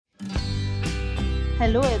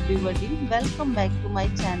Hello everybody, welcome back to my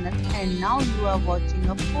channel and now you are watching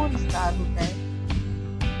a 4-star hotel.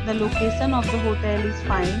 The location of the hotel is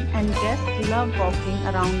fine and guests love walking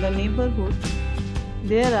around the neighborhood.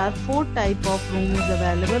 There are 4 types of rooms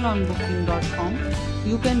available on booking.com.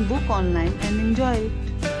 You can book online and enjoy it.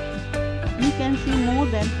 You can see more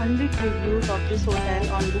than 100 reviews of this hotel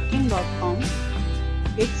on booking.com.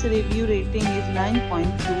 Its review rating is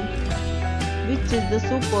 9.2, which is the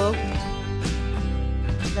superb.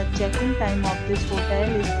 The check-in time of this hotel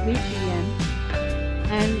is 3 p.m.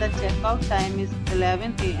 and the check-out time is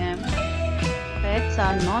 11 a.m. Pets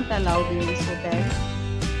are not allowed in this hotel.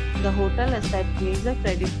 The hotel accepts major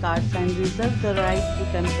credit cards and reserves the right to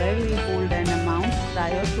temporarily hold an amount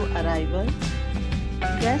prior to arrival.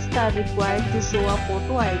 Guests are required to show a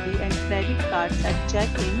photo ID and credit cards at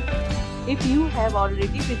check-in. If you have already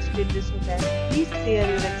visited this hotel, please share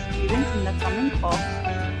your experience in the comment box.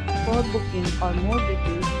 For booking or more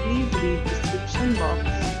details, please read description box.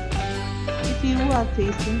 If you are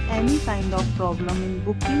facing any kind of problem in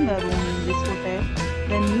booking a room in this hotel,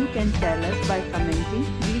 then you can tell us by commenting.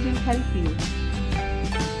 We will help you.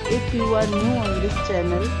 If you are new on this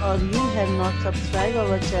channel or you have not subscribed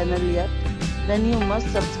our channel yet, then you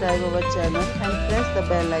must subscribe our channel and press the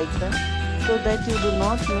bell icon so that you do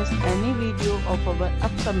not miss any video of our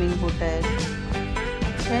upcoming hotel.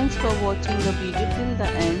 Thanks for watching the video till the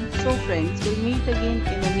end. So friends, we'll meet again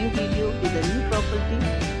in a new video with a new property.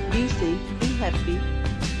 Be safe, be happy.